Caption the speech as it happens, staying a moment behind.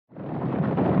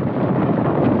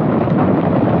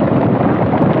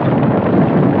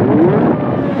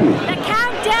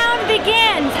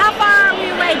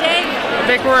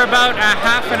think we're about a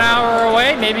half an hour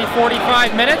away, maybe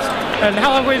 45 minutes. And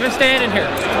how long have we been standing here?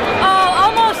 Oh,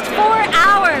 almost 4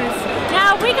 hours.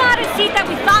 Now, we got a seat that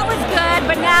we thought was good,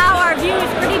 but now our view is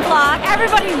pretty blocked.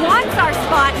 Everybody wants our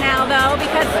spot now, though,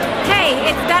 because, hey,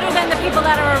 it's better than the people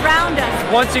that are around us.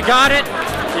 Once you got it,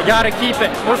 you got to keep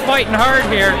it. We're fighting hard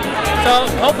here. So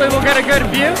hopefully we'll get a good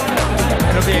view.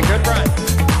 It'll be a good run.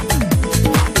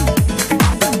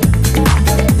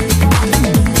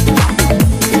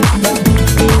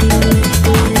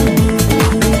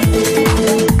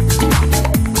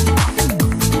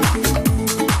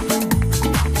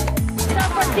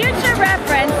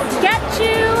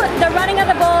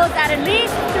 At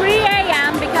least 3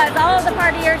 a.m. because all of the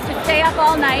partiers should stay up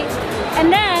all night.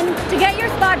 And then, to get your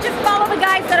spot, just follow the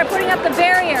guys that are putting up the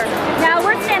barrier. Now,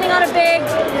 we're standing on a big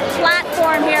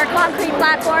platform here, concrete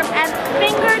platform, and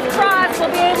fingers crossed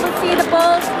we'll be able to see the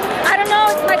bulls. I don't know,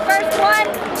 it's my first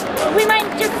one. We might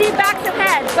just see backs of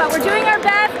heads, but we're doing our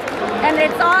best, and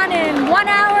it's on in 1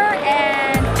 hour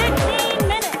and 15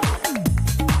 minutes.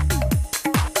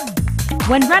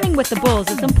 When running with the bulls,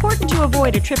 it's important to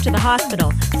avoid a trip to the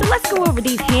hospital, so let's go over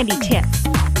these handy tips.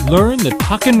 Learn the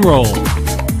tuck and roll.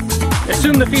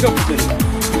 Assume the fetal position.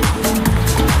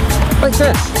 Like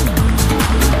this.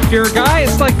 If you're a guy,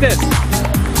 it's like this.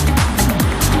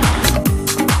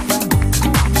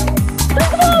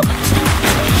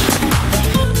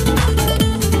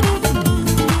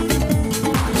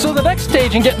 So the next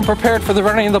stage in getting prepared for the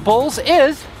running of the bulls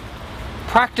is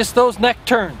practice those neck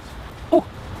turns.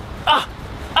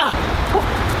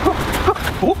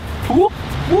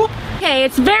 Okay,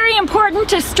 it's very important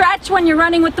to stretch when you're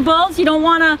running with the bulls. You don't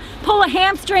want to pull a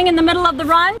hamstring in the middle of the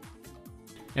run.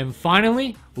 And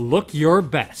finally, look your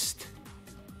best.